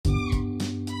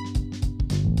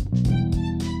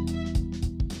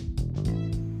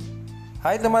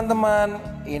Hai teman-teman,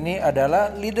 ini adalah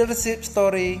Leadership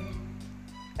Story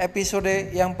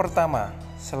episode yang pertama.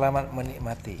 Selamat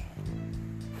menikmati.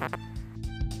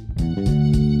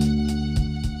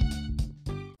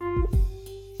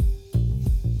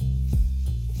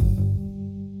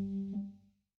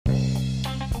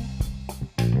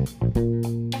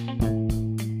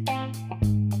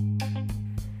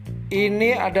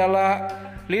 Ini adalah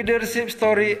Leadership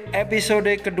Story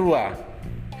episode kedua.